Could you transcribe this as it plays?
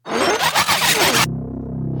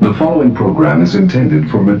The following program is intended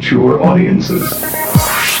for mature audiences.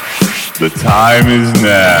 The time is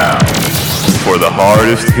now for the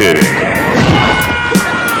hardest hitting,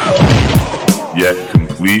 yet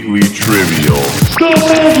completely trivial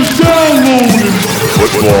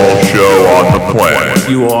football show on the planet.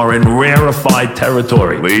 You are in rarefied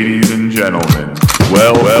territory. Ladies and gentlemen,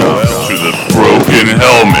 welcome to the Broken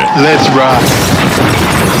Helmet. Let's rock.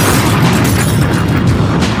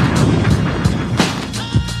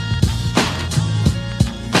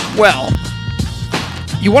 Well,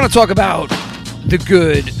 you want to talk about the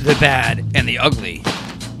good, the bad, and the ugly.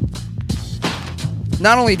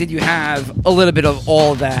 Not only did you have a little bit of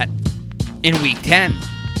all of that in Week 10,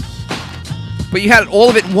 but you had all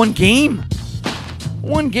of it in one game.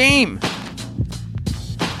 One game.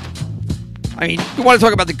 I mean, you want to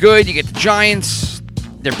talk about the good, you get the Giants.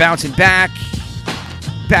 They're bouncing back.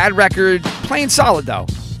 Bad record. Playing solid, though.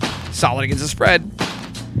 Solid against the spread.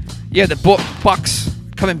 You had the Bucks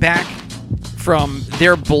coming back from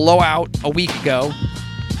their blowout a week ago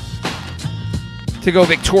to go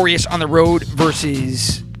victorious on the road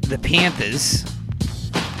versus the Panthers.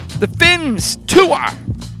 The Finns, Tua,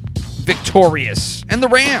 victorious. And the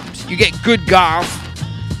Rams, you get good golf,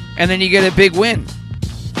 and then you get a big win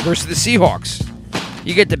versus the Seahawks.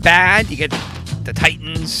 You get the bad, you get the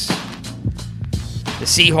Titans, the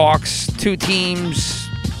Seahawks, two teams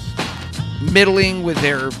middling with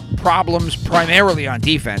their problems primarily on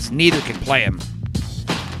defense. Neither can play them.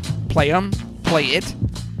 Play them? Play it?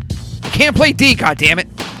 Can't play D, goddammit.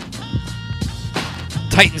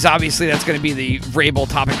 Titans, obviously, that's going to be the Vrabel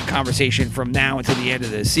topic of conversation from now until the end of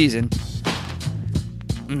the season.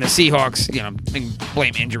 And the Seahawks, you know, they can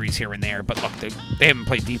blame injuries here and there, but look, they haven't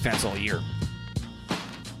played defense all year.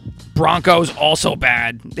 Broncos, also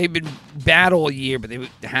bad. They've been bad all year, but they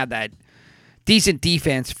had that decent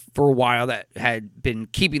defense for a while that had been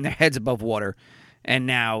keeping their heads above water, and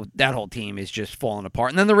now that whole team is just falling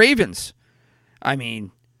apart. And then the Ravens. I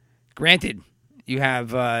mean, granted, you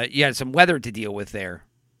had some weather to deal with there,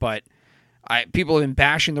 but people have been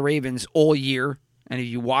bashing the Ravens all year, and if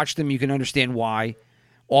you watch them, you can understand why.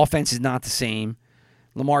 Offense is not the same.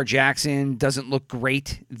 Lamar Jackson doesn't look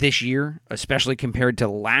great this year, especially compared to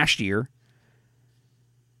last year.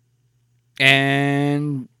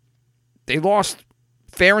 And they lost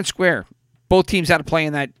fair and square. Both teams had to play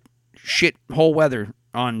in that shit hole weather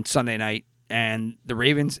on Sunday night, and the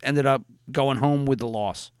Ravens ended up going home with the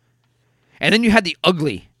loss. And then you had the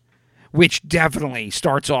ugly, which definitely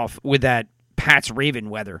starts off with that Pats-Raven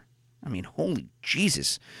weather. I mean, holy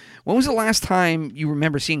Jesus. When was the last time you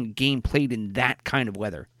remember seeing a game played in that kind of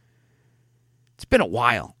weather? It's been a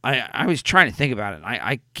while. I was trying to think about it.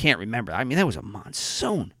 I can't remember. I mean, that was a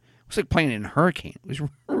monsoon. It was like playing in a hurricane. It was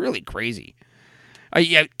really crazy.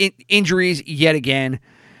 Injuries yet again.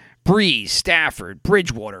 Breeze, Stafford,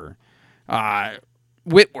 Bridgewater,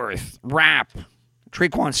 Whitworth, Rapp,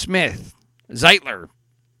 Traquan Smith, Zeitler,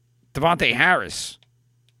 Devontae Harris,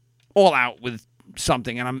 all out with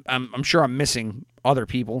something, and I'm sure I'm missing other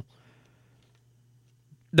people.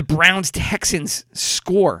 The Browns-Texans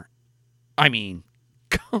score. I mean,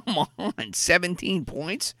 come on, 17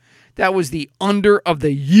 points? That was the under of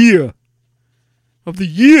the year.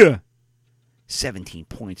 17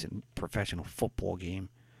 points in a professional football game.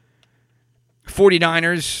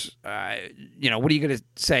 49ers, what are you going to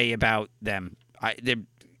say about them? They're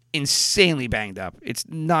insanely banged up. It's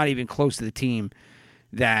not even close to the team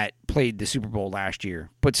that played the Super Bowl last year.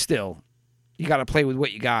 But still, you got to play with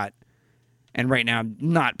what you got. And right now,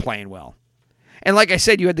 not playing well. And like I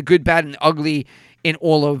said, you had the good, bad, and ugly in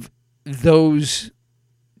all of those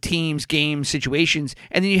teams, games, situations.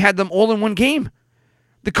 And then you had them all in one game.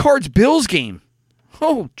 The Cards-Bills game.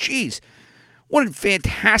 Oh, geez. What a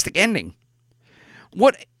fantastic ending.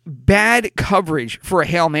 What bad coverage for a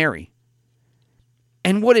Hail Mary.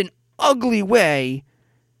 And what an ugly way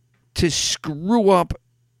to screw up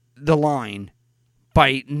the line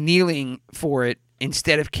by kneeling for it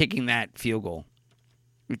instead of kicking that field goal.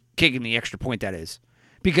 Kicking the extra point, that is.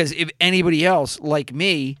 Because if anybody else, like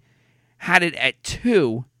me, had it at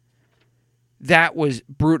 2, that was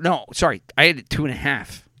brutal. No, sorry, I had it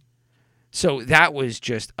 2.5. So that was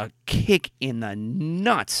just a kick in the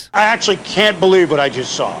nuts. I actually can't believe what I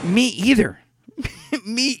just saw. Me either.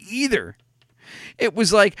 Me either. It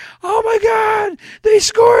was like, oh my God, they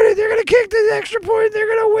scored it. They're going to kick the extra point. They're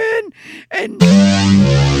going to win. And,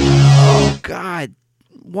 oh God,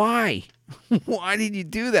 why? Why did you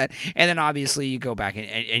do that? And then obviously you go back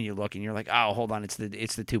and you look and you're like, oh, hold on, it's the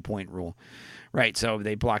 2-point rule. Right, so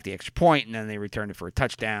they block the extra point, and then they return it for a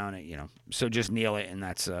touchdown. So just kneel it, and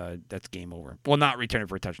that's game over. Well, not return it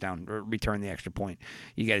for a touchdown, or return the extra point.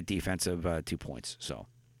 You get a defensive 2 points. So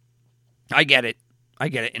I get it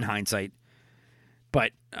in hindsight,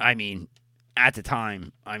 but I mean, at the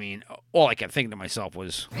time, all I kept thinking to myself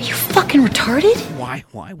was, "Are you fucking retarded?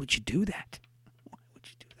 Why would you do that? Why would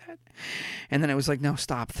you do that?" And then I was like, "No,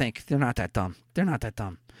 stop. Think. They're not that dumb. They're not that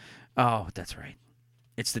dumb." Oh, that's right.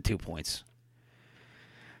 It's the 2 points.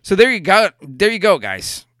 So there you go,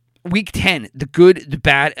 guys. Week 10, the good, the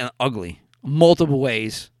bad, and ugly. Multiple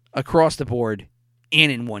ways, across the board,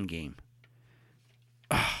 and in one game.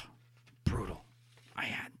 Brutal.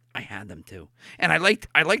 I had them too. And I liked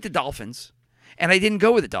the Dolphins, and I didn't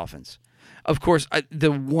go with the Dolphins. Of course,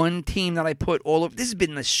 the one team that I put all of, this has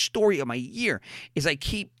been the story of my year, is I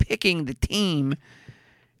keep picking the team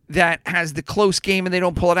that has the close game and they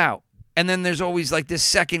don't pull it out. And then there's always like this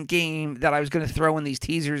second game that I was going to throw in these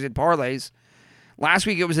teasers and parlays. Last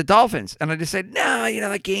week it was the Dolphins. And I just said, no,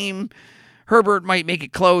 that game, Herbert might make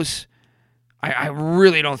it close. I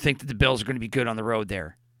really don't think that the Bills are going to be good on the road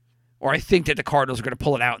there. Or I think that the Cardinals are going to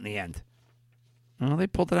pull it out in the end. Well, they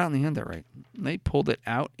pulled it out in the end, all right. They pulled it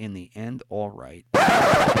out in the end, all right.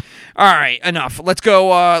 All right, enough. Let's go.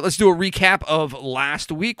 Let's do a recap of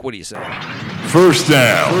last week. What do you say? First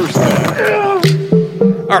down.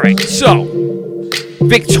 All right, so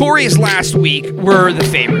victorious last week were the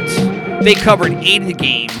favorites. They covered 8 of the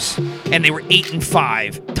games, and they were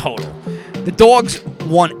 8-5 total. The Dogs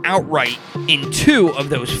won outright in 2 of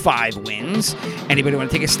those 5 wins. Anybody want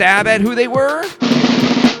to take a stab at who they were?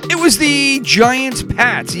 It was the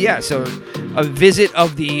Giants-Pats. Yeah, so a visit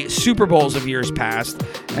of the Super Bowls of years past,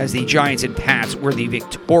 as the Giants and Pats were the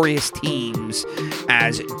victorious teams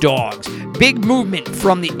as Dogs. Big movement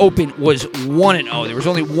from the open was 1-0. There was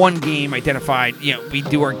only one game identified. We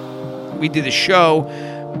do the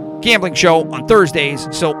show, gambling show on Thursdays,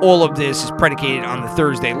 so all of this is predicated on the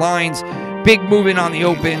Thursday lines. Big movement on the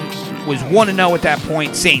open was 1-0 at that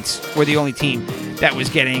point. Saints were the only team that was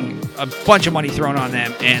getting a bunch of money thrown on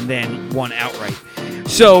them and then won outright.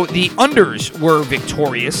 So the unders were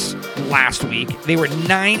victorious last week. They were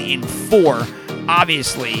 9-4.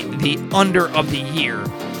 Obviously, the under of the year,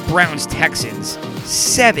 Browns-Texans,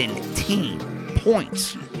 17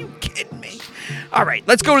 points. Are you kidding me? All right,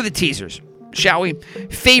 let's go to the teasers, shall we?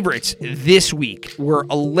 Favorites this week were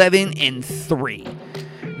 11-3.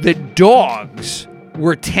 The Dogs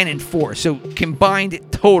were 10-4. So combined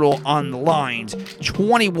total on the lines,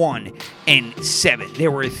 21-7. There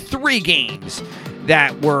were 3 games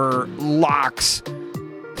that were locks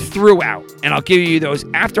throughout. And I'll give you those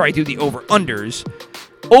after I do the over-unders.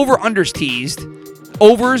 Over-unders teased.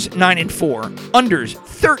 Overs, 9-4. Unders,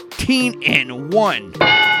 13-1.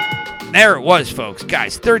 There it was, folks.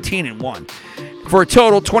 Guys, 13-1. For a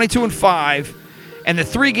total, 22-5. And the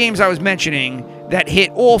 3 games I was mentioning that hit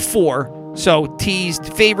all 4, so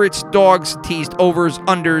teased favorites, Dogs, teased overs,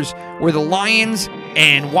 unders, were the Lions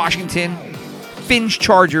and Washington, Finns,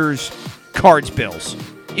 Chargers, Cards, Bills.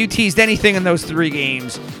 You teased anything in those 3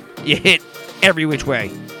 games, you hit every which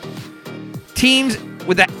way. Teams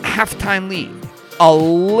with a halftime lead,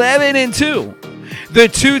 11-2. The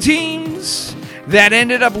 2 teams that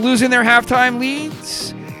ended up losing their halftime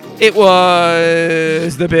leads, it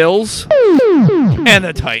was the Bills and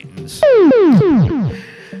the Titans.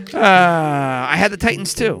 I had the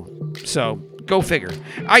Titans too, so go figure.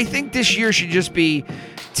 I think this year should just be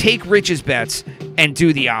take Rich's bets and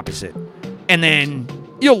do the opposite, and then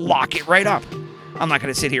you'll lock it right up. I'm not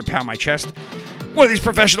going to sit here and pound my chest. One of these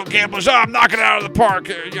professional gamblers, I'm knocking it out of the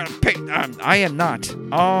park. I am not.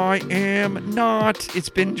 I am not. It's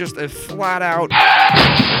been just a flat out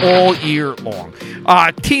all year long.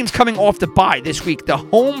 Teams coming off the bye this week. The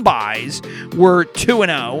home buys were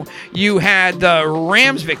 2-0. You had the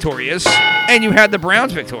Rams victorious, and you had the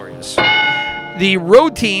Browns victorious. The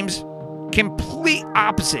road teams, complete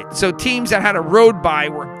opposite. So teams that had a road bye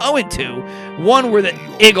were 0-2. One were the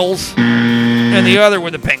Eagles, and the other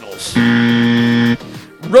were the Bengals.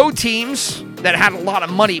 Road teams that had a lot of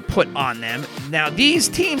money put on them. Now, these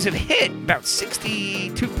teams have hit about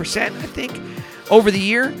 62%, I think, over the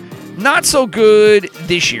year. Not so good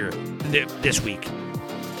this year, this week.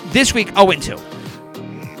 This week, 0-2.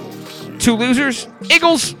 2 losers,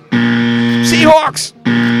 Eagles, Seahawks.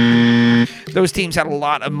 Those teams had a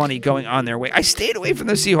lot of money going on their way. I stayed away from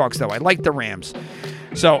the Seahawks, though. I liked the Rams.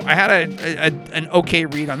 So I had an okay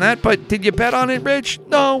read on that, but did you bet on it, Rich?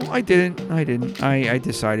 No, I didn't. I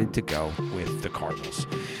decided to go with the Cardinals.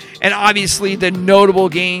 And obviously the notable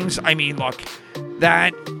games, look,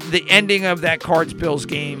 that the ending of that Cards-Bills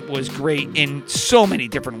game was great in so many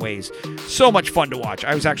different ways. So much fun to watch.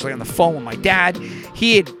 I was actually on the phone with my dad.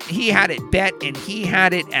 He had it bet, and he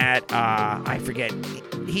had it at, I forget,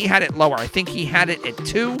 he had it lower. I think he had it at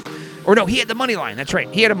 2. Or no, he had the money line. That's right.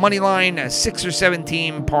 He had a money line, a 6 or 7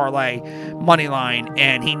 team parlay money line,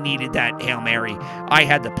 and he needed that Hail Mary. I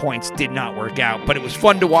had the points, did not work out, but it was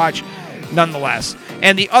fun to watch nonetheless.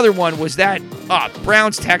 And the other one was that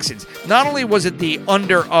Browns-Texans. Not only was it the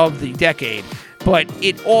under of the decade, but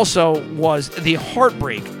it also was the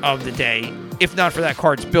heartbreak of the day, if not for that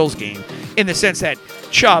Cards-Bills game, in the sense that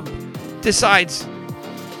Chubb decides,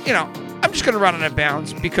 I'm just going to run out of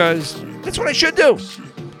bounds because that's what I should do.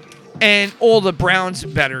 And all the Browns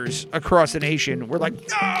bettors across the nation were like,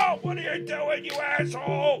 no, what are you doing, you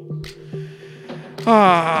asshole?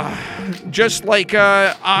 Just like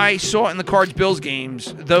I saw in the Cards-Bills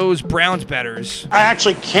games, those Browns bettors. I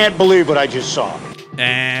actually can't believe what I just saw.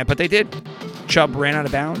 But they did. Chubb ran out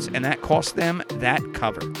of bounds, and that cost them that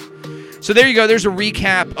cover. So there you go. There's a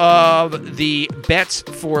recap of the bets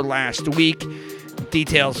for last week.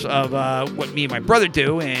 Details of what me and my brother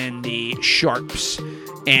do, and the sharps,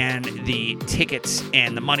 and the tickets,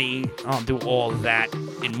 and the money. I'll do all of that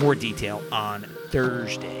in more detail on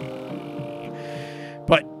Thursday.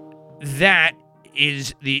 But that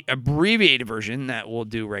is the abbreviated version that we'll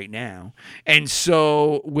do right now. And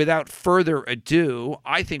so, without further ado,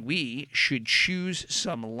 I think we should choose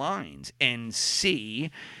some lines and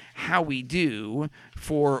see how we do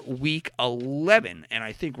for week 11. And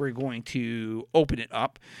I think we're going to open it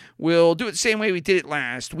up. We'll do it the same way we did it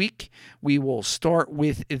last week. We will start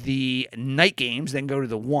with the night games, then go to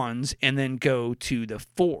the ones, and then go to the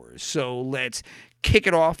fours. So let's kick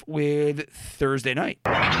it off with Thursday night.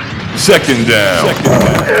 Second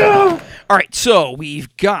down. All right, so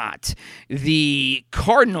we've got the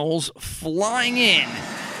Cardinals flying in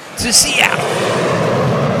to Seattle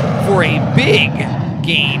for a big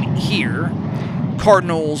game here.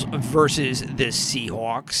 Cardinals versus the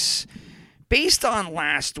Seahawks. Based on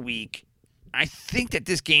last week, I think that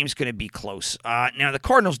this game's going to be close. Now, the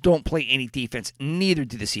Cardinals don't play any defense. Neither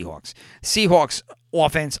do the Seahawks. Seahawks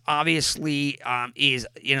offense obviously is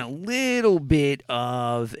in a little bit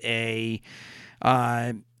of a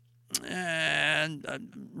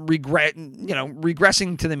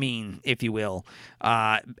regressing to the mean, if you will,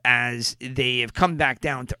 as they have come back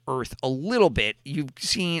down to earth a little bit. You've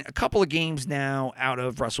seen a couple of games now out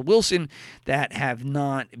of Russell Wilson that have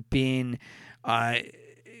not been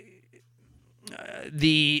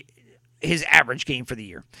his average game for the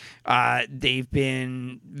year. They've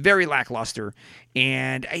been very lackluster,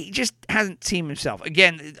 and he just hasn't seen himself.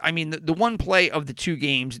 Again, I mean, the one play of the two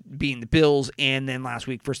games being the Bills and then last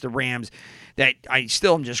week versus the Rams that I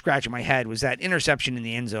still am just scratching my head was that interception in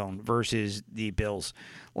the end zone versus the Bills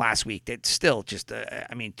last week. That still just,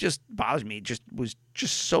 just bothers me. It just was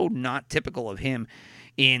just so not typical of him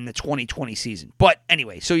in the 2020 season. But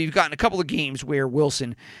anyway, so you've gotten a couple of games where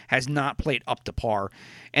Wilson has not played up to par.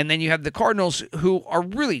 And then you have the Cardinals who are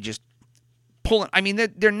really just pulling. I mean,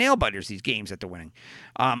 they're nail biters, these games that they're winning.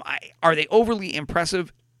 Are they overly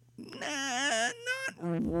impressive? Nah, not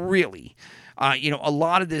really. A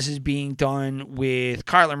lot of this is being done with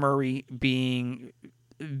Kyler Murray being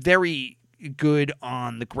very good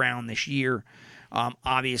on the ground this year.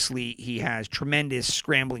 Obviously, he has tremendous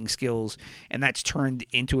scrambling skills, and that's turned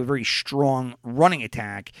into a very strong running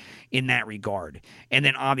attack in that regard. And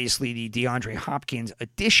then, obviously, the DeAndre Hopkins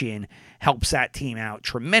addition helps that team out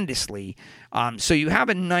tremendously. So you have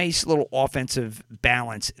a nice little offensive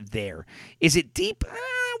balance there. Is it deep?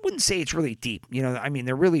 I wouldn't say it's really deep.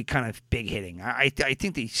 They're really kind of big hitting. I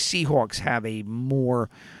think the Seahawks have a more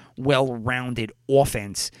well-rounded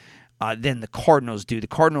offense than the Cardinals do. The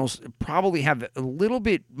Cardinals probably have a little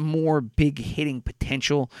bit more big hitting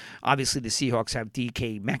potential. Obviously, the Seahawks have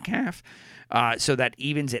DK Metcalf, so that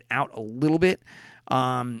evens it out a little bit.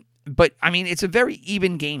 But, it's a very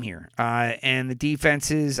even game here. And the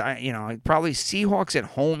defenses, probably Seahawks at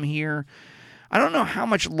home here. I don't know how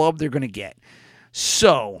much love they're going to get.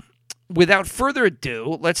 So, without further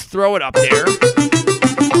ado, let's throw it up there.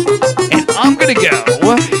 And I'm going to go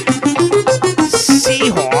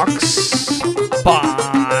Seahawks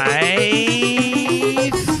by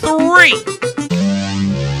 3.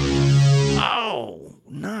 Oh,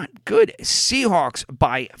 not good. Seahawks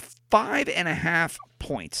by 5.5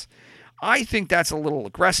 points. I think that's a little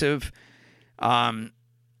aggressive.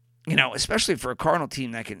 Especially for a Cardinal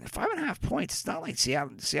team that can 5.5 points. It's not like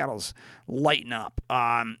Seattle's lighting up.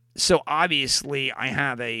 So obviously I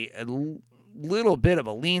have a little bit of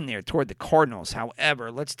a lean there toward the Cardinals.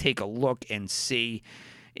 However, let's take a look and see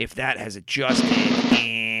if that has adjusted.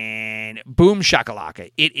 And boom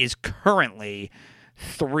shakalaka. It is currently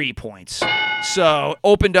 3 points. So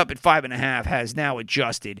opened up at 5.5, has now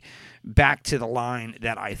adjusted back to the line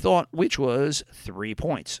that I thought, which was 3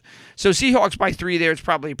 points. So Seahawks by 3 there. It's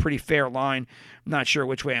probably a pretty fair line. I'm not sure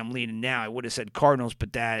which way I'm leaning now. I would have said Cardinals,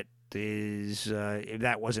 but that is, if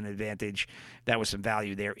that was an advantage, that was some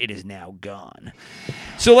value there. It is now gone.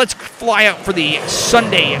 So let's fly out for the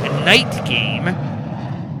Sunday night game.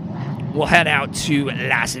 We'll head out to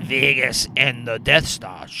Las Vegas and the Death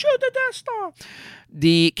Star. Shoot the Death Star.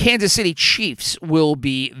 The Kansas City Chiefs will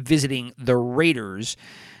be visiting the Raiders.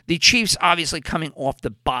 The Chiefs obviously coming off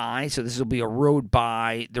the bye, so this will be a road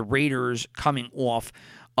bye. The Raiders coming off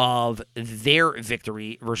of their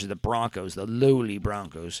victory versus the Broncos, the lowly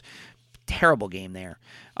Broncos. Terrible game there.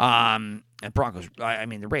 And Broncos,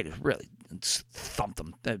 the Raiders really thumped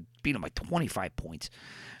them. They beat them by 25 points.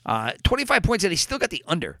 25 points, and they still got the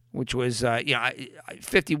under, which was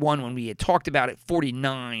 51 when we had talked about it.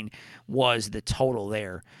 49 was the total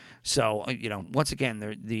there. So, once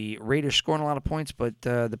again, the Raiders scoring a lot of points, but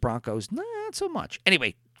the Broncos, not so much.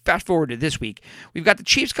 Anyway, fast forward to this week. We've got the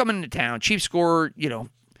Chiefs coming into town. Chiefs score,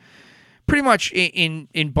 pretty much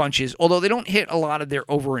in bunches, although they don't hit a lot of their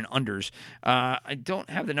over and unders. I don't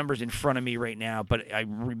have the numbers in front of me right now, but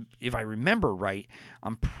if I remember right,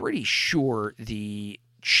 I'm pretty sure the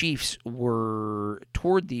Chiefs were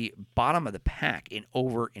toward the bottom of the pack in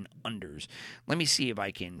over and unders. Let me see if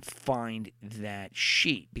I can find that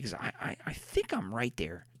sheet, because I think I'm right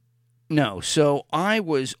there. No, so I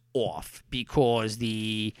was off because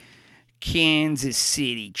the Kansas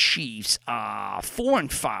City Chiefs are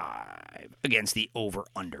 4-5 against the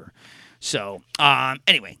over-under. So,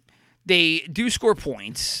 anyway, they do score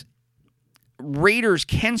points. Raiders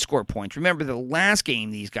can score points. Remember the last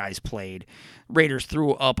game these guys played, Raiders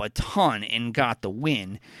threw up a ton and got the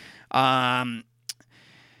win. Obviously,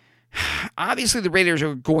 the Raiders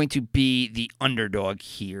are going to be the underdog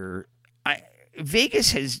here.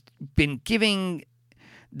 Vegas has been giving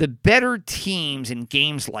the better teams in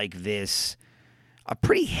games like this a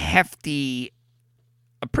pretty hefty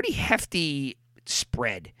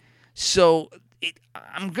spread. So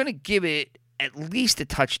I'm going to give it at least a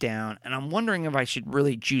touchdown, and I'm wondering if I should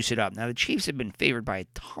really juice it up. Now, the Chiefs have been favored by a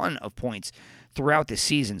ton of points throughout the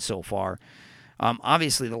season so far.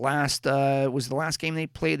 Obviously, the last game they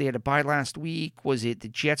played. They had a bye last week. Was it the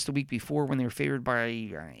Jets the week before when they were favored by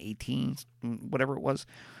 18, whatever it was?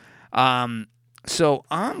 So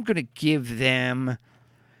I'm going to give them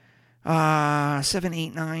 7,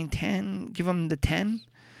 8, 9, 10. Give them the 10.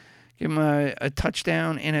 Give them a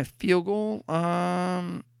touchdown and a field goal.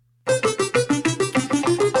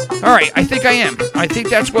 All right, I think I am. I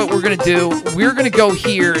think that's what we're going to do. We're going to go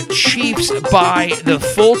here, Chiefs by the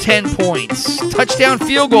full 10 points. Touchdown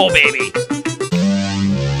field goal, baby.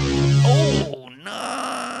 Oh,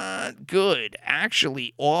 not good.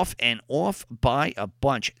 Actually, off by a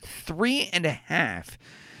bunch. 3.5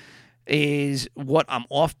 is what I'm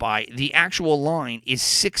off by. The actual line is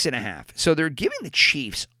 6.5. So they're giving the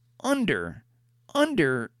Chiefs under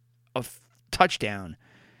a touchdown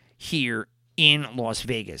here in Las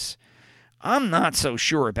Vegas. I'm not so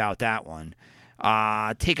sure about that one.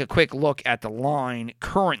 Take a quick look at the line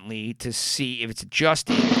currently to see if it's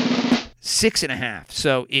adjusted. 6.5.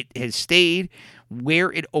 So it has stayed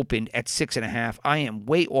where it opened at 6.5. I am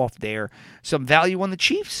way off there. Some value on the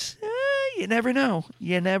Chiefs? You never know.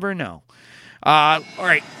 You never know. All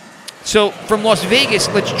right. So from Las Vegas,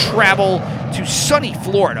 let's travel to sunny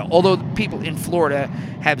Florida. Although people in Florida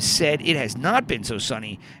have said it has not been so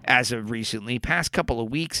sunny as of recently. Past couple of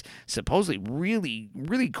weeks, supposedly really,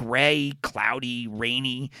 really gray, cloudy,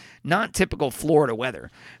 rainy, not typical Florida weather.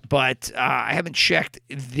 But I haven't checked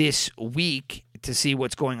this week to see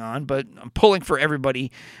what's going on, but I'm pulling for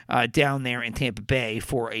everybody down there in Tampa Bay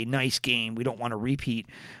for a nice game. We don't want a repeat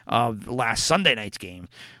of last Sunday night's game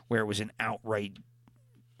where it was an outright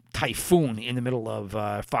typhoon in the middle of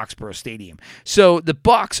Foxborough Stadium. So the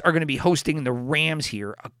Bucs are going to be hosting the Rams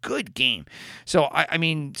here. A good game. So, I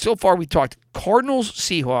mean, so far we talked Cardinals,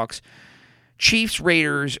 Seahawks, Chiefs,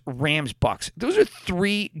 Raiders, Rams, Bucs. Those are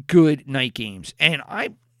 3 good night games. And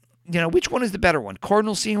which one is the better one?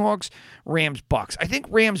 Cardinals, Seahawks, Rams, Bucs. I think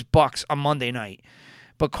Rams, Bucs on Monday night.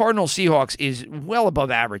 But Cardinals, Seahawks is well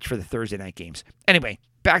above average for the Thursday night games. Anyway,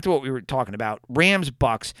 back to what we were talking about. Rams,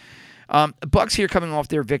 Bucs. Bucs here coming off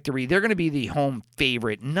their victory. They're going to be the home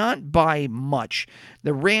favorite, not by much.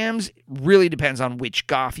 The Rams really depends on which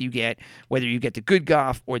Goff you get, whether you get the good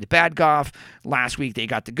Goff or the bad Goff. Last week they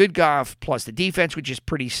got the good Goff plus the defense, which is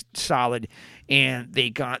pretty solid, and they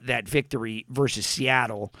got that victory versus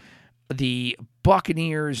Seattle The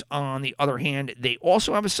Buccaneers, on the other hand, they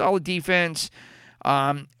also have a solid defense.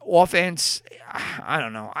 Offense, I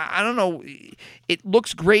don't know. I don't know. It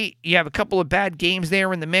looks great. You have a couple of bad games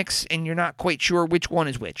there in the mix, and you're not quite sure which one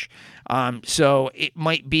is which. So it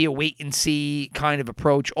might be a wait-and-see kind of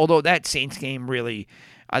approach, although that Saints game really,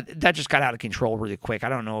 that just got out of control really quick. I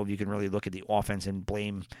don't know if you can really look at the offense and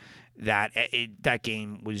blame that. That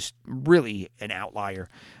game was really an outlier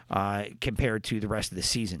compared to the rest of the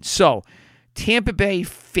season. So, Tampa Bay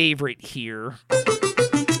favorite here.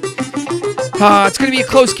 It's going to be a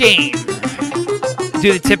close game.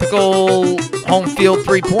 Do the typical home field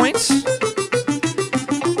 3 points.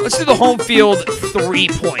 Let's do the home field 3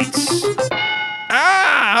 points.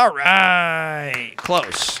 All right.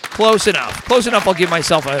 Close enough. Close enough. I'll give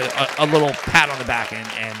myself a little pat on the back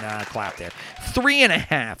and clap there.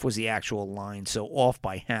 3.5 was the actual line, so off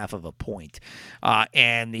by half of a point.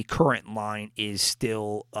 And the current line is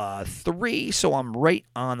still 3, so I'm right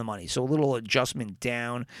on the money. So a little adjustment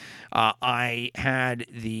down. I had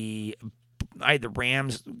the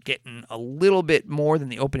Rams getting a little bit more than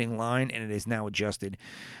the opening line, and it is now adjusted.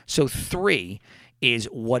 So 3 is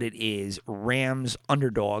what it is. Rams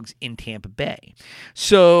underdogs in Tampa Bay.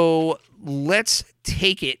 So let's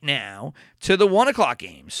take it now to the 1 o'clock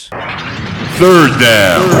games. Third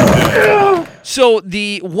down. So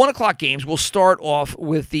the 1 o'clock games will start off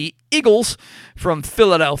with the Eagles from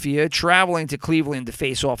Philadelphia traveling to Cleveland to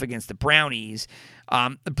face off against the Brownies.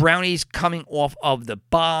 The Brownies coming off of the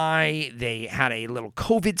bye. They had a little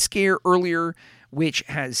COVID scare earlier, which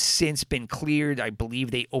has since been cleared. I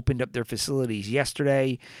believe they opened up their facilities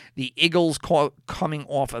yesterday. The Eagles coming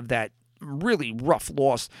off of that really rough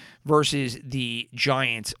loss versus the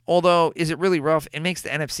Giants. Although, is it really rough? It makes the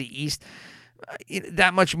NFC East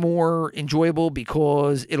that much more enjoyable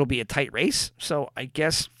because it'll be a tight race. So I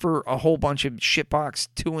guess for a whole bunch of shitbox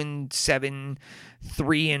 2-7,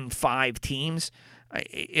 3-5 teams,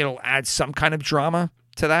 it'll add some kind of drama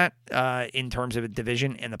to that in terms of a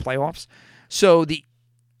division and the playoffs. So the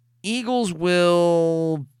Eagles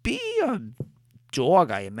will be a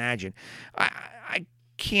dog, I imagine. I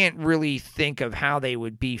can't really think of how they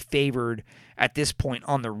would be favored at this point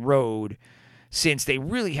on the road, since they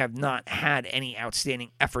really have not had any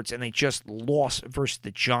outstanding efforts and they just lost versus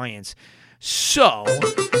the Giants. So,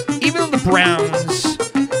 even though the Browns,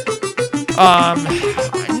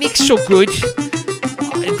 Nick's so good,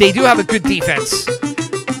 they do have a good defense.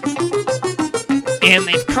 And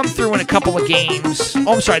they've come through in a couple of games.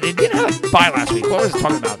 Oh, I'm sorry, they didn't have a bye last week. What was I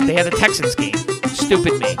talking about? They had the Texans game.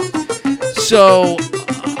 Stupid me. So,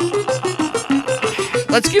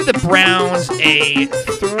 let's give the Browns a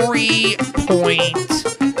 3-point.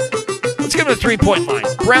 Let's give them a 3-point line.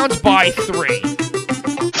 Browns by 3.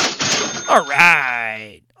 All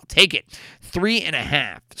right. I'll take it.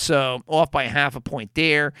 3.5. So off by half a point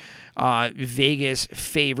there. Vegas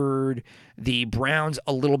favored the Browns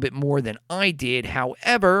a little bit more than I did.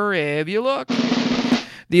 However, if you look,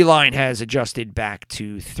 the line has adjusted back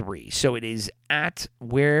to 3. So it is at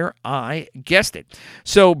where I guessed it.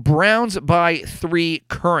 So Browns by 3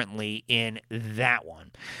 currently in that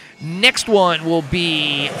one. Next one will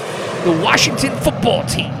be the Washington football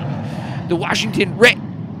team. The Washington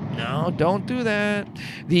No, don't do that.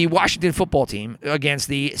 The Washington football team against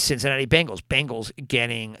the Cincinnati Bengals. Bengals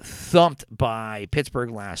getting thumped by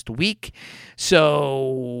Pittsburgh last week.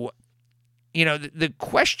 So, the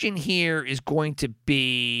question here is going to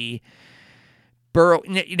be Burrow.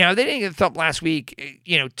 Now, they didn't get thumped last week.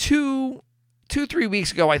 3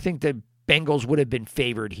 weeks ago, I think the Bengals would have been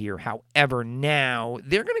favored here. However, now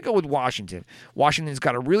they're going to go with Washington. Washington's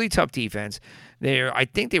got a really tough defense. I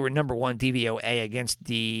think they were number 1 DVOA against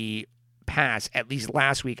the pass, at least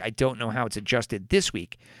last week. I don't know how it's adjusted this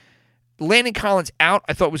week. Landon Collins out,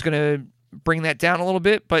 I thought was going to bring that down a little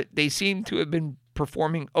bit, but they seem to have been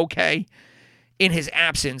performing okay in his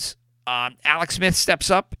absence. Alex Smith steps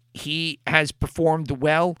up. He has performed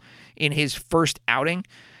well in his first outing.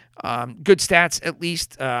 Good stats, at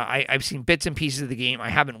least. I've seen bits and pieces of the game. I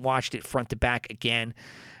haven't watched it front to back again.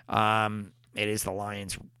 It is the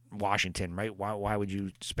Lions, Washington, right? Why would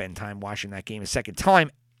you spend time watching that game a second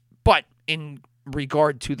time? But in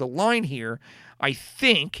regard to the line here, I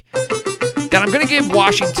think that I'm going to give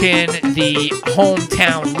Washington the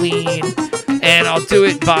hometown lead, and I'll do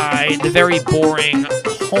it by the very boring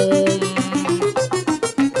home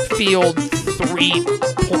field 3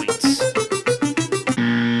 points.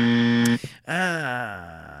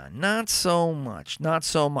 Not so much. Not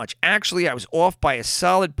so much. Actually, I was off by a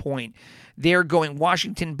solid point. They're going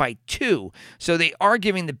Washington by 2. So they are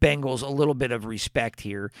giving the Bengals a little bit of respect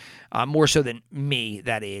here, more so than me,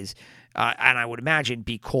 that is. And I would imagine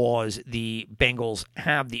because the Bengals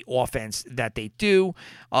have the offense that they do,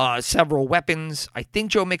 several weapons. I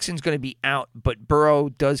think Joe Mixon's going to be out, but Burrow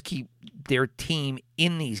does keep their team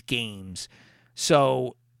in these games.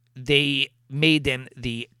 So they made them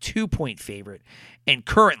the 2-point favorite. And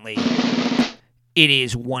currently, it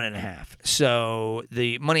is 1.5. So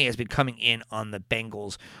the money has been coming in on the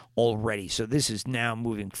Bengals already. So this is now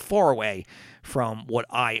moving far away from what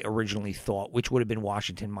I originally thought, which would have been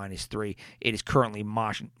Washington -3. It is currently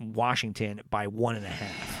Washington by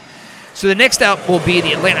 1.5. So the next out will be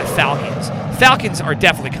the Atlanta Falcons. Falcons are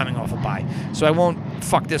definitely coming off a bye, so I won't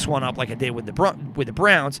fuck this one up like I did with the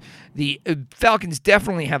Browns. The Falcons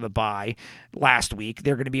definitely have a bye last week.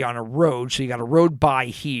 They're going to be on a road, so you got a road bye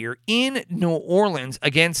here in New Orleans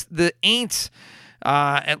against the Aints.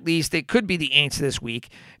 At least it could be the Aints this week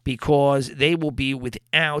because they will be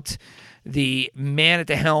without the man at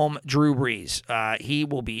the helm, Drew Brees. He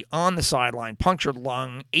will be on the sideline, punctured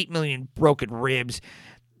lung, 8 million broken ribs.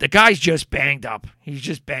 The guy's just banged up. He's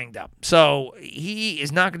just banged up. So he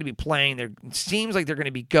is not going to be playing. It seems like they're going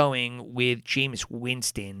to be going with Jameis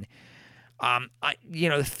Winston.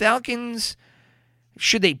 The Falcons,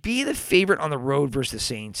 should they be the favorite on the road versus the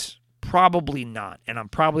Saints? Probably not. And I'm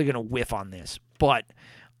probably going to whiff on this. But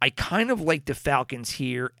I kind of like the Falcons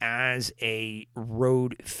here as a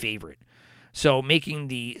road favorite. So making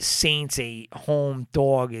the Saints a home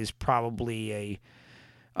dog is probably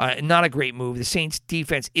not a great move. The Saints'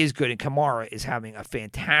 defense is good, and Kamara is having a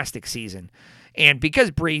fantastic season. And because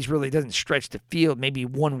Brees really doesn't stretch the field, maybe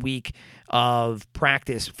 1 week of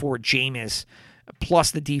practice for Jameis,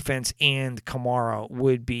 plus the defense and Kamara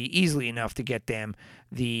would be easily enough to get them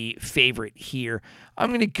the favorite here. I'm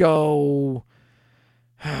going to go...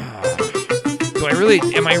 Am I really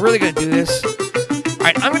going to do this? All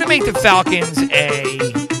right, I'm going to make the Falcons a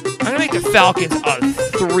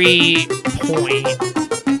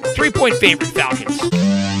 3-point favorite, Falcons. Oh,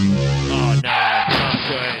 no.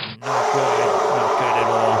 Not good at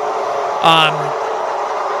all.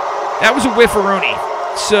 That was a whiffaroonie.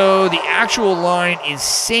 So the actual line is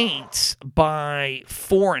Saints by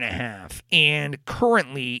 4.5. And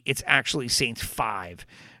currently, it's actually Saints 5.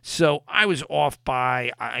 So I was off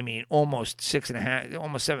by, almost 6.5,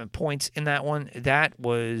 almost 7 points in that one. That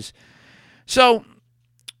was... So...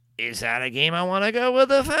 Is that a game I want to go with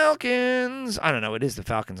the Falcons? I don't know. It is the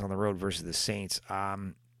Falcons on the road versus the Saints. I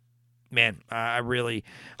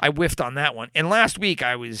whiffed on that one. And last week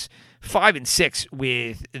I was 5-6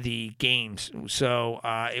 with the games. So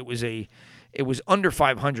it was under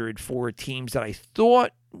 500 for teams that I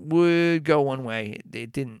thought would go one way.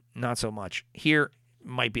 It didn't, not so much. Here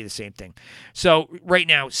might be the same thing. So right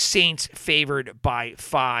now, Saints favored by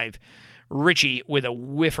 5. Richie with a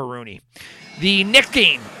whiffaroonie. The next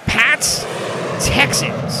game, Pats,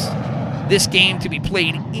 Texans. This game to be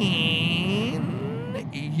played in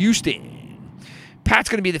Houston. Pats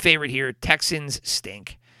going to be the favorite here. Texans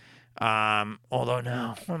stink. Although,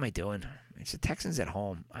 no, what am I doing? It's the Texans at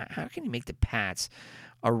home. How can you make the Pats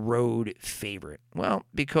a road favorite? Well,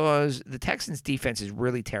 because the Texans' defense is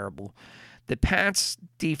really terrible. The Pats'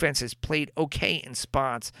 defense has played okay in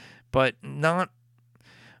spots, but not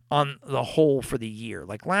on the whole for the year.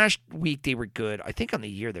 Like last week they were good. I think on the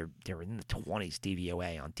year they're in the 20s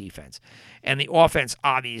DVOA on defense. And the offense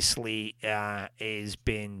obviously has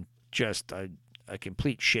been just a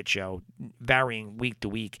complete shit show, varying week to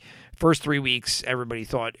week. First 3 weeks, everybody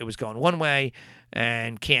thought it was going one way,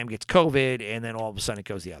 and Cam gets COVID, and then all of a sudden it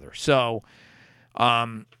goes the other. So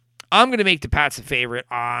I'm going to make the Pats the favorite.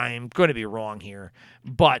 I'm going to be wrong here,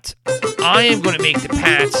 but I am going to make the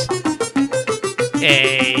Pats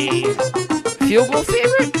a field goal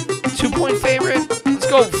favorite? 2-point favorite? Let's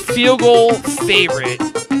go field goal favorite.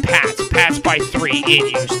 Pats by 3 in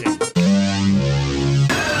Houston.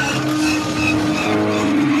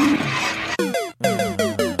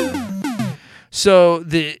 So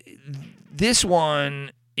this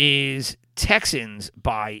one is Texans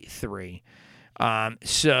by 3.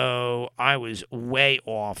 So I was way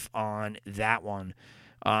off on that one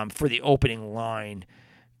for the opening line.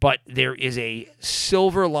 But there is a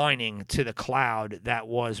silver lining to the cloud that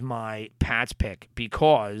was my Pats pick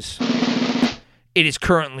because it is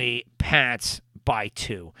currently Pats by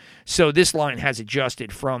 2. So this line has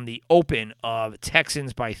adjusted from the open of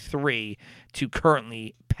Texans by 3 to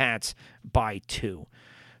currently Pats by 2.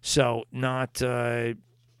 So not bad.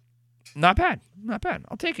 Not bad.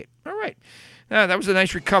 I'll take it. All right. That was a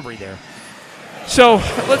nice recovery there. So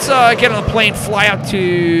let's get on a plane, fly out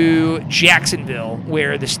to Jacksonville,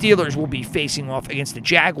 where the Steelers will be facing off against the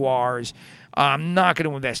Jaguars I'm not going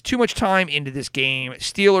to invest too much time into this game.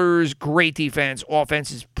 Steelers, great defense.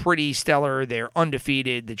 Offense is pretty stellar. They're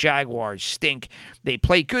undefeated. The Jaguars stink. They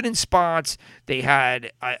play good in spots. They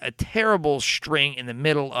had a terrible string in the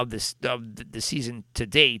middle of the season to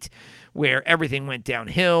date where everything went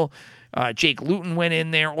downhill. Jake Luton went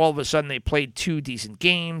in there. All of a sudden, they played 2 decent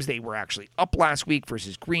games. They were actually up last week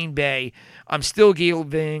versus Green Bay. I'm still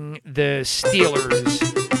giving the Steelers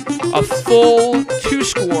a full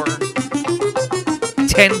 2-score,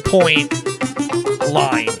 10-point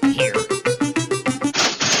line here.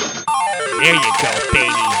 There you go,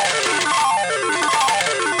 baby.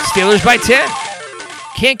 Steelers by 10.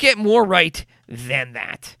 Can't get more right than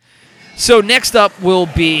that. So next up will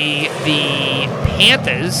be the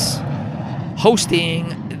Panthers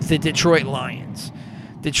hosting the Detroit Lions.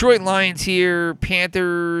 Detroit Lions here,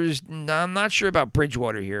 Panthers, I'm not sure about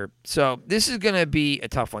Bridgewater here. So this is going to be a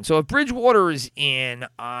tough one. So if Bridgewater is in,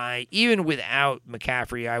 even without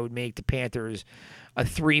McCaffrey, I would make the Panthers a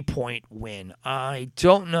 3-point win. I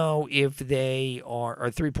don't know if they are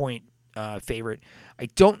a 3-point favorite. I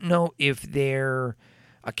don't know if they're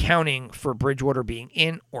accounting for Bridgewater being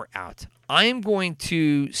in or out. I am going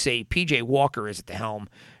to say P.J. Walker is at the helm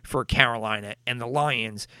for Carolina and the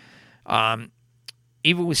Lions.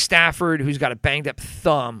 Even with Stafford, who's got a banged-up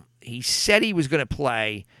thumb, he said he was going to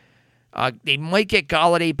play. They might get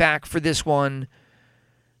Golladay back for this one.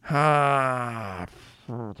 What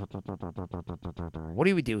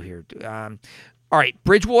do we do here? All right,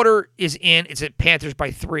 Bridgewater is in. It's at Panthers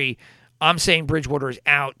by 3. I'm saying Bridgewater is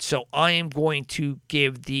out, so I am going to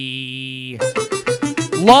give the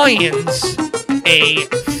Lions a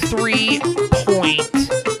 3-point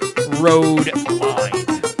road line.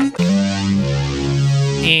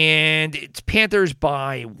 And it's Panthers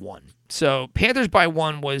by 1. So Panthers by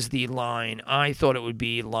 1 was the line. I thought it would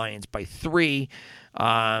be Lions by 3.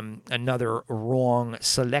 Another wrong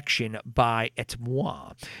selection by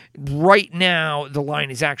Etmois. Right now, the line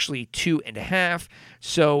is actually 2.5.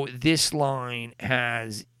 So this line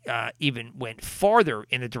has even went farther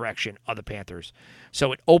in the direction of the Panthers.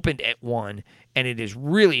 So it opened at 1, and it is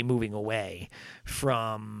really moving away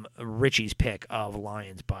from Richie's pick of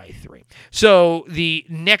Lions by 3. So the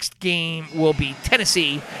next game will be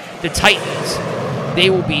Tennessee, the Titans. They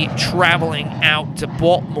will be traveling out to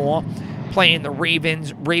Baltimore, playing the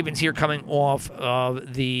Ravens. Ravens here coming off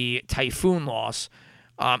of the Typhoon loss.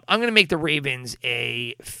 I'm going to make the Ravens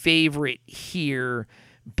a favorite here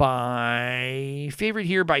by 4.5. Favorite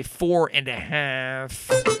here by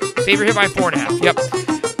 4.5. Yep.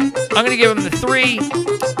 I'm going to give them the 3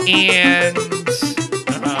 and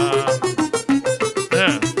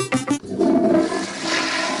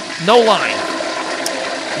no line.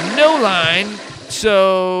 No line.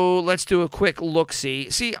 So let's do a quick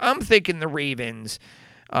look-see. See, I'm thinking the Ravens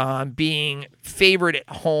being favored at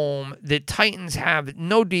home. The Titans have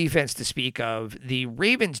no defense to speak of. The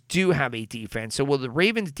Ravens do have a defense. So will the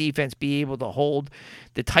Ravens defense be able to hold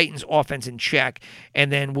the Titans offense in check?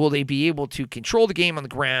 And then will they be able to control the game on the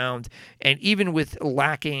ground? And even with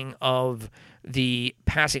lacking of the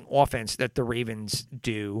passing offense that the Ravens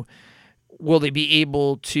do, will they be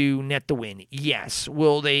able to net the win? Yes.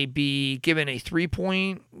 Will they be given a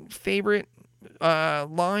 3-point favorite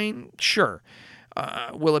line? Sure.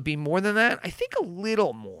 Will it be more than that? I think a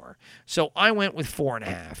little more. So I went with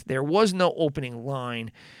 4.5. There was no opening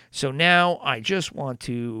line. So now I just want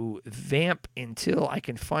to vamp until I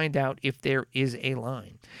can find out if there is a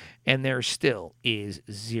line. And there still is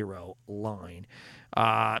 0 line.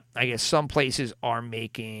 I guess some places are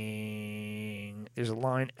making, there's a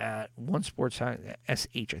line at One Sports SH, I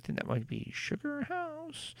think that might be Sugar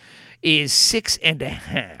House, is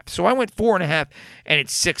 6.5. So I went 4.5, and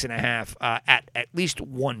it's 6.5 at least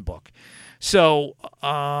one book. So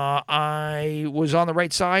I was on the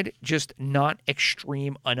right side, just not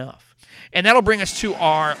extreme enough. And that'll bring us to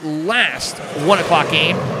our last 1 o'clock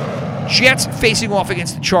game. Jets facing off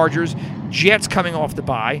against the Chargers. Jets coming off the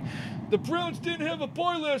bye. The Browns didn't have a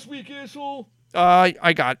bye last week, asshole.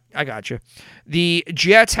 I got you. The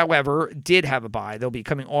Jets, however, did have a bye. They'll be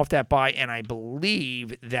coming off that bye, and I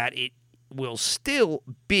believe that it will still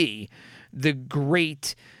be the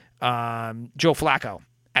great Joe Flacco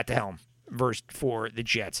at the helm for the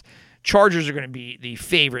Jets. Chargers are going to be the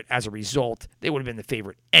favorite as a result. They would have been the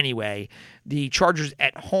favorite anyway. The Chargers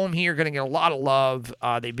at home here are going to get a lot of love.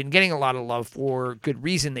 They've been getting a lot of love for good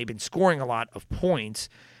reason. They've been scoring a lot of points.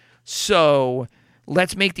 So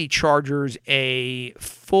let's make the Chargers a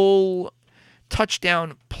full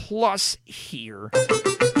touchdown plus here.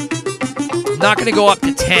 Not going to go up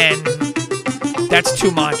to 10. That's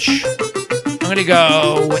too much. I'm going to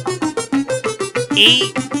go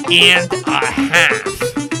 8.5.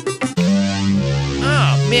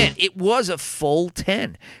 Oh, man, it was a full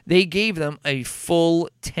 10. They gave them a full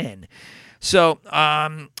 10. So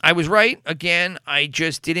I was right. Again, I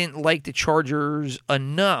just didn't like the Chargers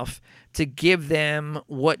enough to give them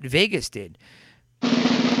what Vegas did.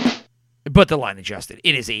 But the line adjusted.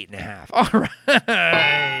 It is 8.5. All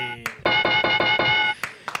right.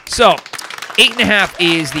 So 8.5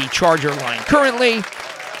 is the Charger line. Currently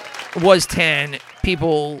was 10.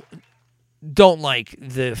 People don't like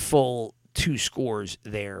the full 2 scores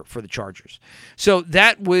there for the Chargers. So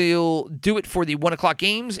that will do it for the 1 o'clock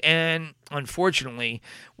games. And unfortunately,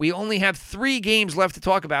 we only have 3 games left to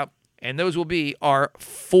talk about. And those will be our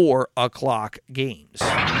 4 o'clock games.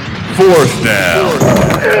 4th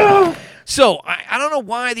down. So I don't know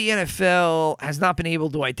why the NFL has not been able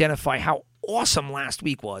to identify how awesome last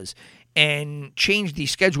week was and change the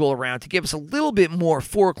schedule around to give us a little bit more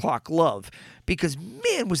 4 o'clock love. Because,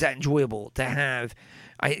 man, was that enjoyable to have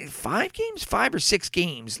 5 or 6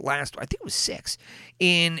 games last, I think it was 6,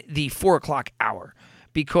 in the 4 o'clock hour.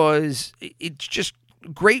 Because it's just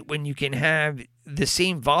great when you can have the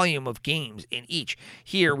same volume of games in each.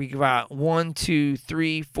 Here we got 1, 2,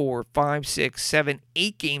 3, 4, 5, 6, 7,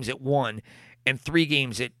 8 games at 1 and 3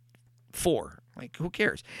 games at 4. Like, who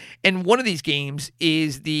cares? And one of these games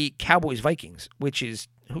is the Cowboys-Vikings, which is,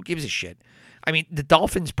 who gives a shit? I mean, the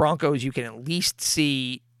Dolphins-Broncos, you can at least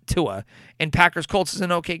see Tua, and Packers-Colts is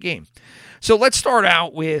an okay game. So let's start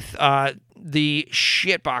out with the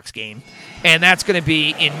shitbox game, and that's going to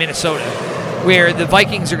be in Minnesota, where the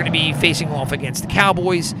Vikings are going to be facing off against the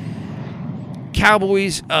Cowboys.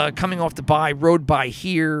 Cowboys coming off the bye, road bye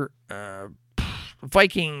here.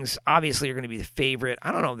 Vikings obviously are going to be the favorite.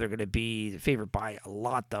 I don't know if they're going to be the favorite by a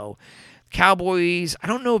lot, though. Cowboys, I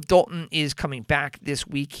don't know if Dalton is coming back this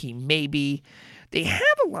week. He may be. They have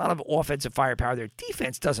a lot of offensive firepower. Their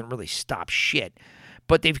defense doesn't really stop shit.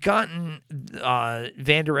 But they've gotten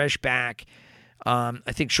Van Der Esch back. I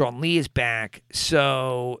think Sean Lee is back.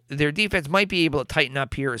 So their defense might be able to tighten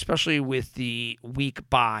up here, especially with the week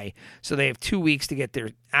bye. So they have 2 weeks to get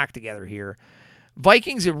their act together here.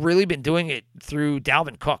 Vikings have really been doing it through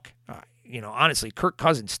Dalvin Cook. Honestly, Kirk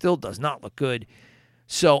Cousins still does not look good.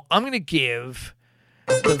 So I'm going to give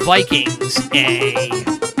the Vikings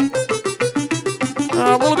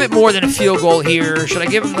a little bit more than a field goal here. Should I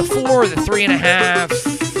give them the 4 or the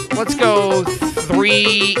 3.5? Let's go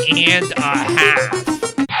 3.5.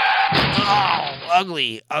 Oh,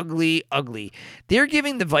 ugly, ugly, ugly. They're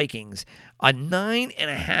giving the Vikings a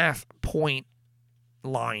 9.5 point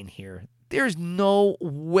line here. There's no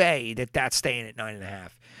way that that's staying at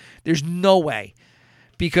 9.5. There's no way.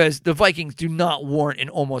 Because the Vikings do not warrant an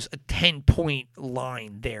almost a 10-point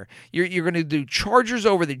line there. You're going to do Chargers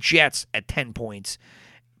over the Jets at 10 points,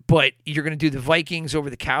 but you're going to do the Vikings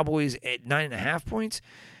over the Cowboys at 9.5 points.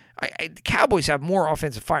 The Cowboys have more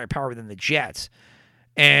offensive firepower than the Jets,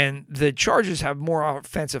 and the Chargers have more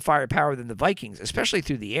offensive firepower than the Vikings, especially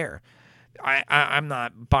through the air. I'm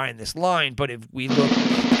not buying this line, but if we look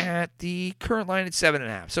at the current line, it's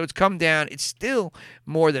 7.5. So it's come down. It's still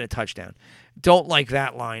more than a touchdown. Don't like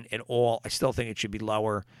that line at all. I still think it should be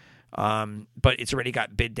lower. But it's already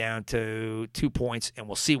got bid down to 2 points, and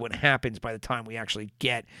we'll see what happens by the time we actually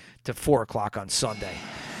get to 4 o'clock on Sunday.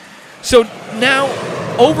 So now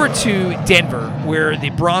over to Denver, where the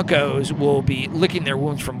Broncos will be licking their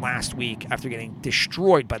wounds from last week after getting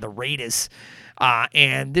destroyed by the Raiders.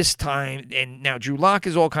 And this time, and now Drew Lock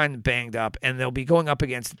is all kind of banged up, and they'll be going up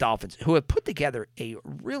against the Dolphins, who have put together a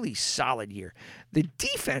really solid year. The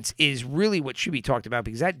defense is really what should be talked about,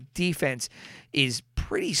 because that defense is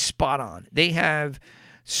pretty spot on. They have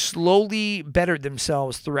slowly bettered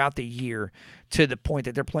themselves throughout the year to the point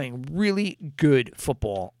that they're playing really good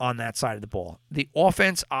football on that side of the ball. The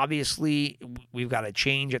offense, obviously, we've got a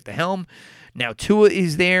change at the helm. Now Tua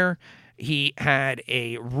is there. He had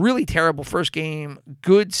a really terrible first game,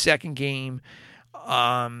 good second game,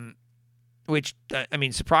 which,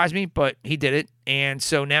 surprised me, but he did it. And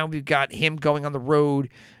so now we've got him going on the road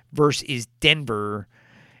versus Denver.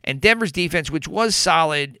 And Denver's defense, which was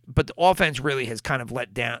solid, but the offense really has kind of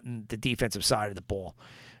let down the defensive side of the ball.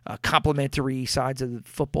 Complementary sides of the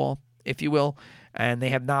football, if you will, and they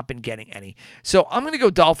have not been getting any. So I'm going to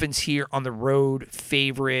go Dolphins here on the road,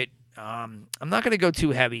 favorite. I'm not going to go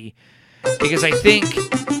too heavy because I think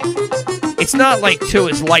it's not like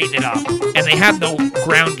Tua's lighting it up, and they have no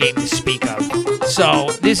ground game to speak of.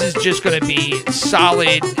 So this is just going to be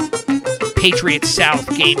solid Patriots South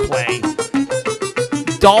gameplay.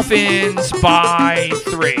 Dolphins by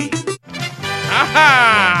 3.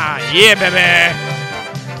 Aha! Yeah, baby!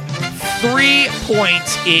 3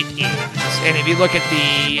 points it is. And if you look at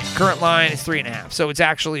the current line, it's 3.5. So it's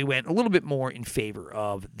actually went a little bit more in favor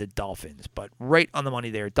of the Dolphins. But right on the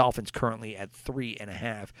money there. Dolphins currently at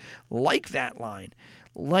 3.5. Like that line.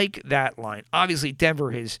 Obviously,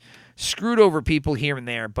 Denver has screwed over people here and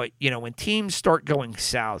there. But, when teams start going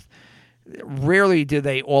south, rarely do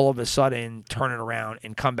they all of a sudden turn it around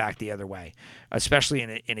and come back the other way, especially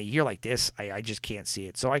in a year like this. I just can't see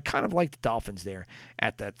it. So I kind of like the Dolphins there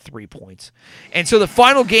at that 3 points. And so the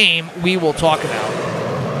final game we will talk about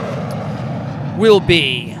will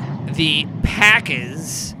be the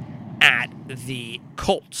Packers at the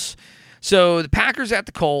Colts. So the Packers at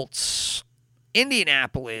the Colts,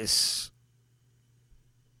 Indianapolis,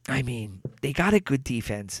 they got a good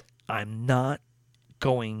defense. I'm not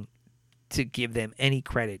going to give them any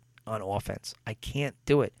credit on offense. I can't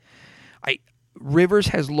do it. Rivers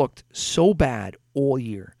has looked so bad all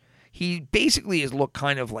year. He basically has looked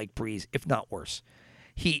kind of like Breeze, if not worse.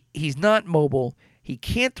 He's not mobile. He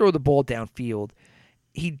can't throw the ball downfield.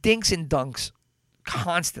 He dinks and dunks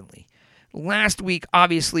constantly. Last week,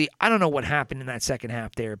 obviously, I don't know what happened in that second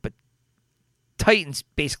half there, but Titans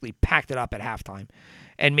basically packed it up at halftime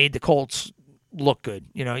and made the Colts look good.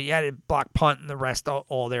 You had a block punt and the rest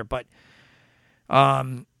all there, but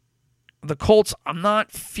the Colts, I'm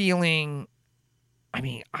not feeling,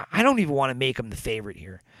 I don't even want to make them the favorite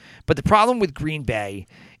here. But the problem with Green Bay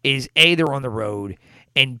is, A, they're on the road,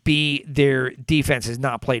 and B, their defense has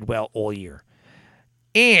not played well all year.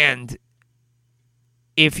 And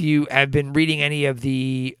if you have been reading any of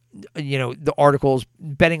the articles,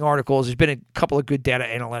 betting articles, there's been a couple of good data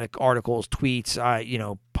analytic articles, tweets,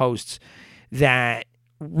 posts that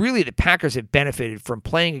really the Packers have benefited from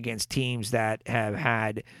playing against teams that have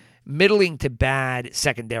had middling to bad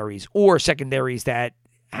secondaries or secondaries that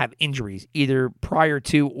have injuries either prior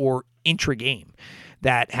to or intra-game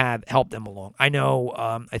that have helped them along. I know,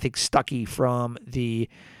 I think Stuckey from the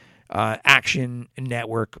Action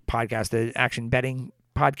Network podcast, the Action Betting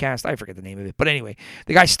podcast, I forget the name of it. But anyway,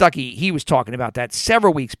 the guy Stuckey, he was talking about that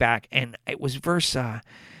several weeks back, and it was versus...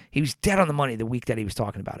 he was dead on the money the week that he was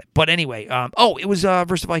talking about it. But anyway, it was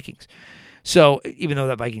versus the Vikings. So even though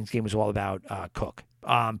that Vikings game was all about Cook.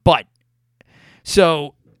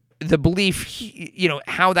 So the belief,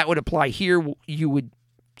 how that would apply here, you would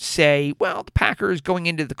say, well, the Packers going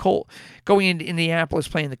into Indianapolis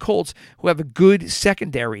playing the Colts, who have a good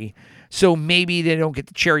secondary, so maybe they don't get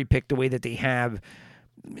the cherry pick the way that they have,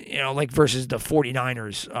 like versus the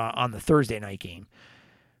 49ers on the Thursday night game.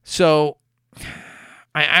 So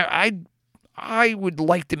I would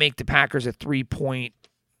like to make the Packers a 3-point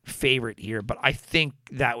favorite here, but I think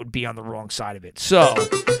that would be on the wrong side of it. So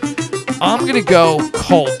I'm going to go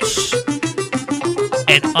Colts,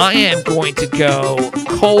 and I am going to go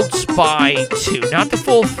Colts by 2. Not the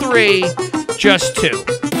full 3, just 2.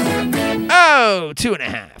 Oh,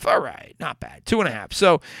 2.5. All right, not bad. 2.5.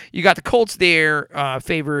 So you got the Colts there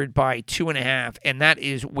favored by 2.5, and that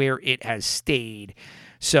is where it has stayed.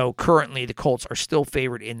 So currently the Colts are still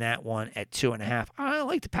favored in that one at 2.5. I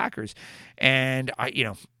like the Packers. And,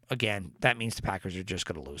 again, that means the Packers are just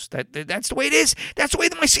going to lose. That's the way it is. That's the way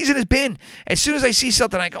that my season has been. As soon as I see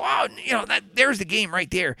something, I go, there's the game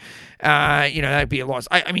right there. That'd be a loss.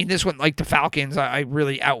 I mean, this one, like the Falcons, I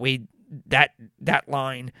really outweighed that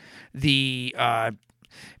line. The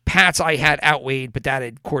Pats I had outweighed, but that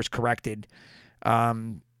had course corrected.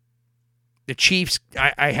 The Chiefs,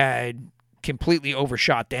 I had completely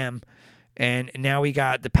overshot them. And now we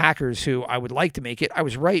got the Packers, who I would like to make it. I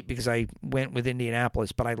was right because I went with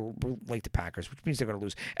Indianapolis, but I like the Packers, which means they're going to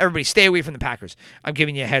lose. Everybody stay away from the Packers. I'm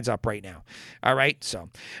giving you a heads up right now. All right? So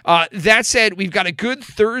that said, we've got a good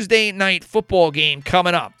Thursday night football game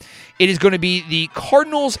coming up. It is going to be the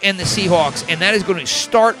Cardinals and the Seahawks, and that is going to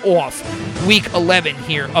start off Week 11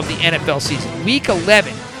 here of the NFL season. Week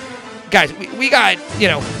 11. Guys, we got,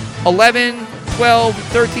 11, 12,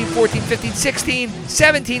 13, 14, 15, 16,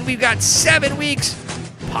 17. We've got 7 weeks,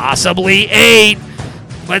 possibly 8.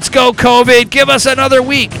 Let's go, COVID. Give us another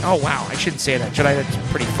week. Oh, wow. I shouldn't say that, should I? That's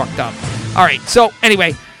pretty fucked up. All right. So,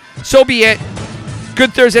 anyway, so be it.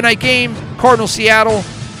 Good Thursday night game. Cardinals, Seattle.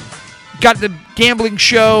 Got the gambling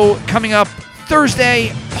show coming up Thursday.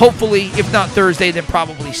 Hopefully, if not Thursday, then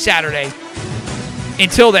probably Saturday.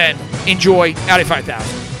 Until then, enjoy. Out of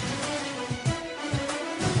 5,000.